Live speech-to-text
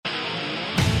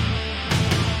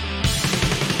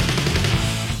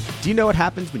Do you know what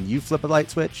happens when you flip a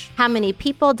light switch? How many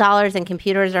people, dollars, and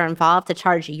computers are involved to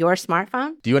charge your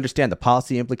smartphone? Do you understand the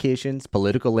policy implications,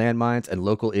 political landmines, and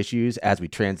local issues as we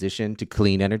transition to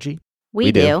clean energy?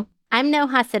 We do. I'm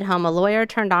Noha Sidhom, a lawyer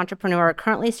turned entrepreneur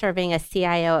currently serving as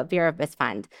CIO at Veribus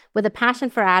Fund with a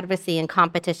passion for advocacy and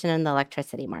competition in the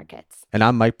electricity markets. And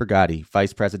I'm Mike Brigatti,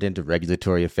 Vice President of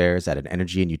Regulatory Affairs at an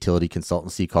energy and utility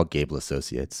consultancy called Gable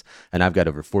Associates. And I've got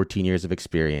over 14 years of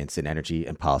experience in energy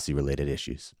and policy-related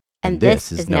issues. And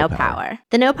this is No Power.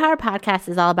 The No Power podcast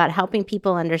is all about helping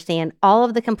people understand all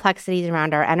of the complexities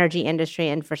around our energy industry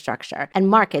infrastructure and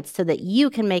markets so that you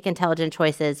can make intelligent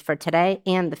choices for today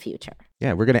and the future.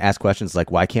 Yeah, we're going to ask questions like,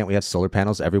 why can't we have solar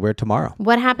panels everywhere tomorrow?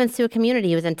 What happens to a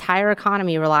community whose entire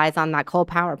economy relies on that coal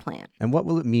power plant? And what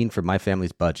will it mean for my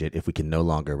family's budget if we can no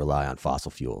longer rely on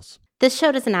fossil fuels? This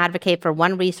show doesn't advocate for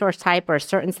one resource type or a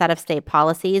certain set of state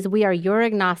policies. We are your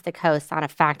agnostic hosts on a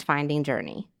fact-finding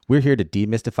journey. We're here to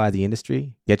demystify the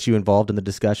industry, get you involved in the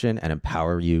discussion, and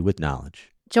empower you with knowledge.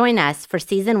 Join us for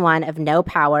season 1 of No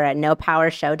Power at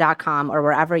nopowershow.com or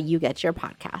wherever you get your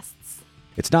podcasts.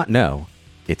 It's not no,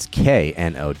 it's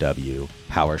KNOW,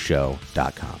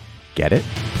 powershow.com. Get it?